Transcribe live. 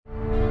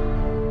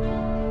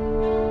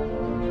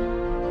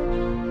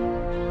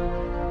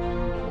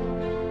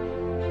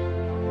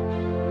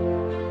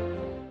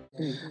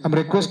I'm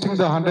requesting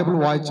the Honorable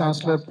Vice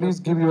Chancellor, please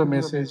give your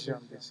message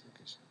on this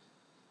occasion.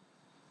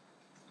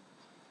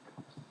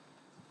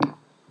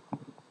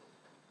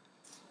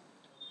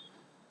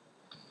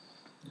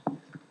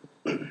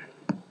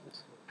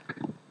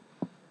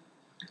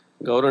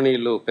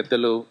 గౌరవనీయులు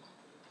పెద్దలు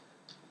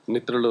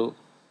మిత్రులు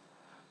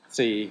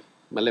శ్రీ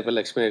మల్లెపల్లి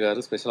లక్ష్మయ్య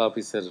గారు, special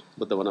officer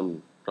Buddhavanam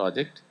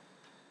project,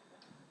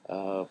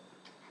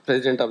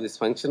 president of this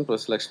function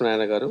professor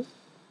Lakshminarayana గారు,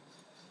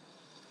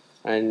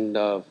 and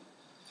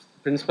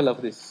principal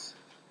of this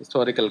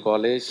historical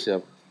college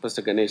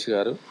professor Ganesh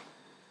గారు,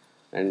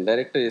 and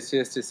director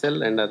SC cell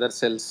and other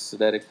cells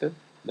director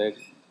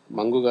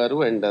మంగు గారు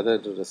and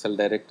other cell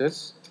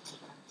directors,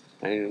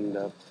 and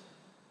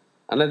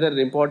another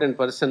important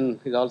person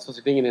is also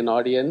sitting in an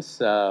audience,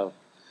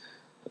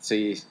 Sri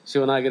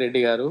Shivanagi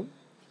Reddy garu.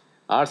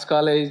 Arts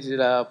college,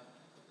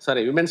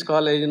 women's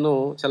college nu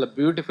chala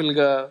beautiful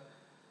ga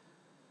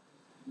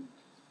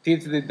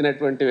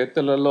తీర్చిదిద్దినటువంటి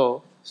వ్యక్తులలో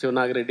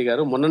శివనాగి రెడ్డి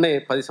గారు మొన్ననే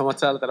 10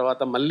 సంవత్సరాల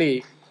తర్వాత మళ్ళీ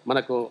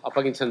మనకు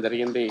అప్పగించడం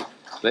జరిగింది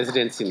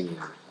రెసిడెన్సీని.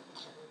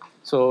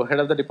 So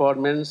head of the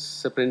departments,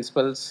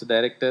 principles,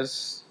 directors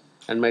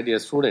and my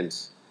dear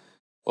students,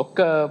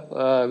 ఒక్క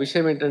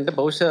విషయం ఏంటంటే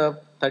బహుశా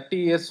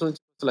 30 years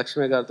నుంచి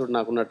లక్ష్మయ్య గారితో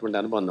నాకు ఉన్నటువంటి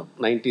అనుబంధం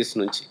 90s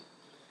నుంచి.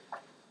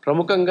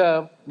 ప్రముఖంగా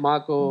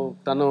మాకు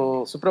తను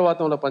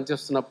సుప్రభాతంలో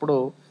పనిచేస్తున్నప్పుడు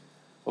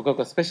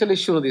ఒక్కొక్క స్పెషల్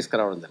ఇష్యూను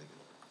తీసుకురావడం జరిగింది.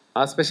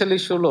 ఆ స్పెషల్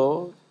ఇష్యూలో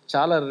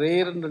చాలా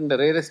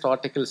రేరెస్ట్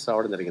ఆర్టికల్స్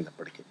రావడం జరిగింది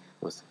అప్పటికి.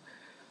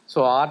 సో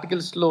ఆ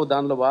ఆర్టికల్స్లో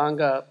దానిలో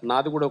భాగంగా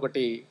నాది కూడా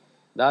ఒకటి,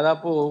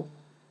 దాదాపు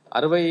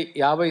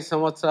 60-50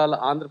 సంవత్సరాల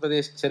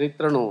ఆంధ్రప్రదేశ్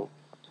చరిత్రను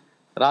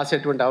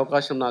రాసేటువంటి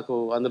అవకాశం నాకు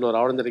అందులో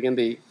రావడం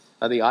జరిగింది.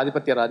 అది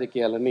ఆధిపత్య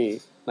రాజకీయాలని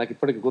నాకు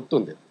ఇప్పటికి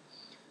గుర్తుంది.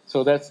 So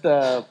that's the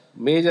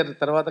major.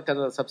 తర్వాత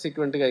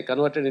సబ్సిక్వెంట్గా I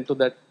converted in to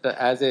that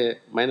as a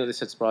minor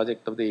research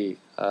project of the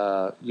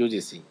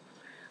UGC.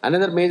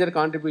 Another major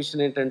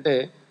contribution ఏంటంటే,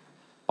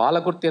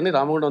 పాలకుర్తి అని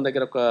రామగుండం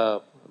దగ్గర ఒక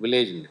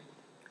విలేజ్ ఉంది.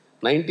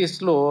 90s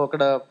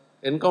అక్కడ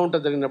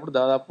ఎన్కౌంటర్ జరిగినప్పుడు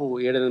దాదాపు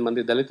 7-8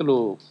 మంది దళితులు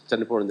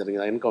చనిపోవడం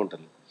జరిగింది ఆ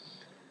ఎన్కౌంటర్లో.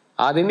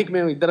 ఆ దీనికి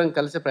మేము ఇద్దరం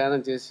కలిసి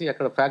ప్రయాణం చేసి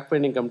అక్కడ ఫ్యాక్ట్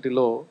ఫైండింగ్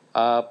కమిటీలో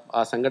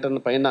ఆ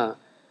సంఘటన పైన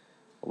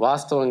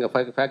వాస్తవంగా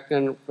ఫ్యాక్ట్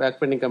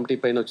ఫైండింగ్ కమిటీ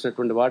పైన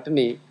వచ్చినటువంటి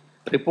వాటిని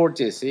రిపోర్ట్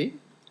చేసి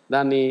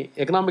దాన్ని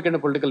ఎకనామిక్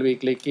అండ్ పొలిటికల్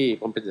వీక్లీకి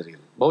పంపించడం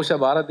జరిగింది. బహుశా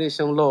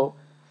భారతదేశంలో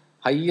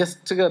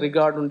హయ్యెస్ట్గా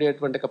రికార్డు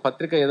ఉండేటువంటి ఒక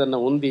పత్రిక ఏదన్నా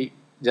ఉంది,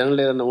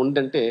 జర్నల్ ఏదన్నా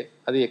ఉందంటే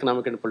అది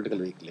ఎకనామిక్ అండ్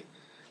పొలిటికల్ వీక్లీ.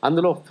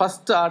 అందులో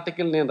ఫస్ట్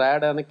ఆర్టికల్ నేను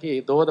రాయడానికి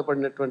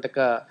దోహదపడినటువంటి ఒక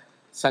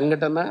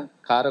సంఘటన,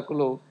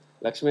 కారకులు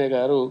లక్ష్మయ్య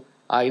గారు.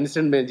 ఆ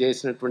ఇన్సిడెంట్ మేము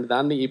చేసినటువంటి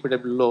దాన్ని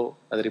ఈపీడబ్ల్యూలో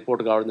అది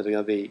రిపోర్ట్ కావడం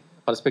జరిగింది, అది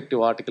పర్స్పెక్టివ్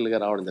ఆర్టికల్గా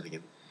రావడం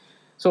జరిగింది.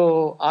 సో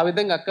ఆ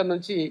విధంగా అక్కడి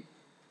నుంచి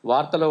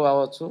వార్తలు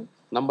కావచ్చు,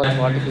 number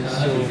of articles,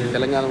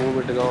 Telangana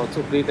movement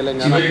కావచ్చు, pre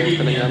Telangana, post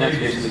Telangana,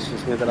 social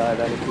issues మీద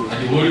రాయడానికి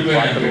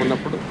వార్తలు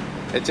ఉన్నప్పుడు,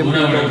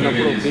 హెచ్ఎండీలో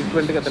ఉన్నప్పుడు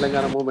ఫ్రీక్వెంట్గా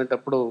తెలంగాణ మూవ్మెంట్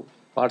అప్పుడు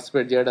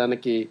పార్టిసిపేట్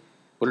చేయడానికి,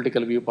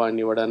 పొలిటికల్ వ్యూ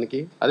పాయింట్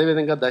ఇవ్వడానికి,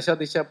 అదేవిధంగా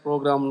దిశ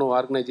ప్రోగ్రామ్ను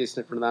ఆర్గనైజ్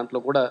చేసినటువంటి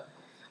దాంట్లో కూడా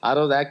ఆ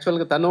రోజు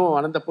యాక్చువల్గా తను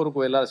అనంతపూర్కు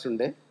వెళ్ళాల్సి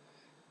ఉండే,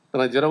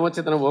 తన జ్వరం వచ్చి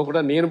తను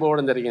పోకుండా నేను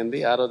పోవడం జరిగింది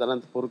ఆ రోజు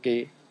అనంతపూర్కి.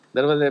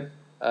 There was a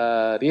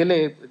real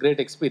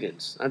great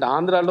experience. అంటే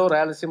ఆంధ్రాలో,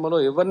 రాయలసీమలో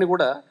ఎవరిని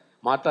కూడా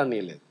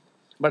మాట్లాడనీయలేదు,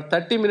 బట్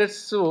 30 minutes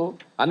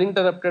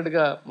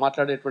అన్ఇంటరప్టెడ్గా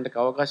మాట్లాడేటువంటి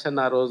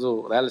అవకాశాన్ని ఆ రోజు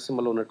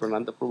రాయలసీమలో ఉన్నటువంటి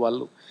అనంతపూర్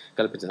వాళ్ళు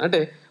కల్పించారు. అంటే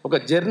ఒక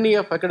జర్నీ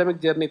ఆఫ్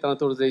అకాడమిక్ జర్నీ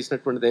తనతో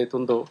చేసినటువంటిది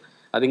అవుతుందో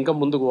అది ఇంకా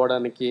ముందుకు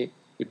పోవడానికి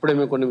ఇప్పుడే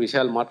మేము కొన్ని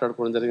విషయాలు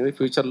మాట్లాడుకోవడం జరిగింది.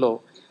 ఫ్యూచర్లో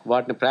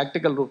వాటిని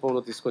ప్రాక్టికల్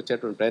రూపంలో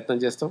తీసుకొచ్చేటువంటి ప్రయత్నం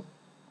చేస్తాం.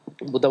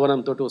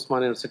 బుద్ధవనంతో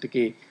ఉస్మానియా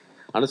యూనివర్సిటీకి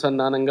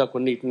అనుసంధానంగా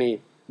కొన్నిటిని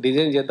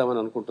డిజైన్ చేద్దామని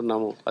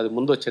అనుకుంటున్నాము. అది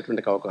ముందు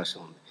వచ్చేటువంటి అవకాశం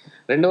ఉంది.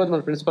 రెండవది,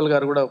 మన ప్రిన్సిపల్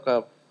గారు కూడా ఒక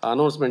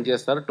అనౌన్స్మెంట్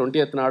చేస్తారు.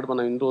 20th నాడు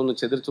మనం ఇన్ని రోజుల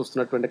నుంచి ఎదురు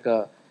చూస్తున్నటువంటి ఒక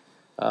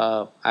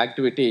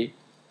activity,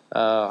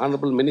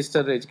 honourable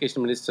minister,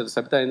 education minister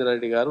Sabitha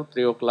Indra Reddy గారు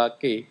 3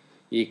 o'clockకి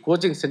ఈ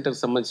కోచింగ్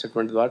సెంటర్కి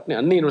సంబంధించినటువంటి వాటిని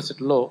అన్ని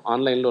యూనివర్సిటీల్లో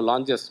ఆన్లైన్లో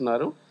లాంచ్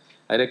చేస్తున్నారు.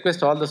 I request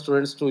all the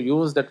students to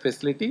use that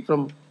facility.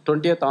 From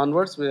 20th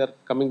onwards, we are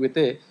coming with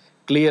a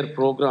clear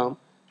program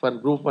for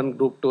Group 1,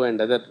 Group 2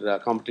 and other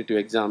competitive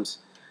exams.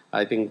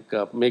 I think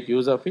make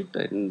use of it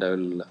and I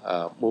will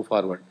move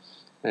forward.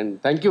 And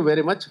thank you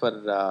very much for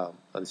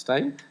this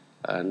time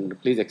and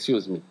please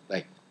excuse me.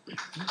 Bye.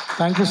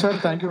 Thank you, sir.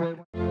 Thank you very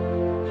much.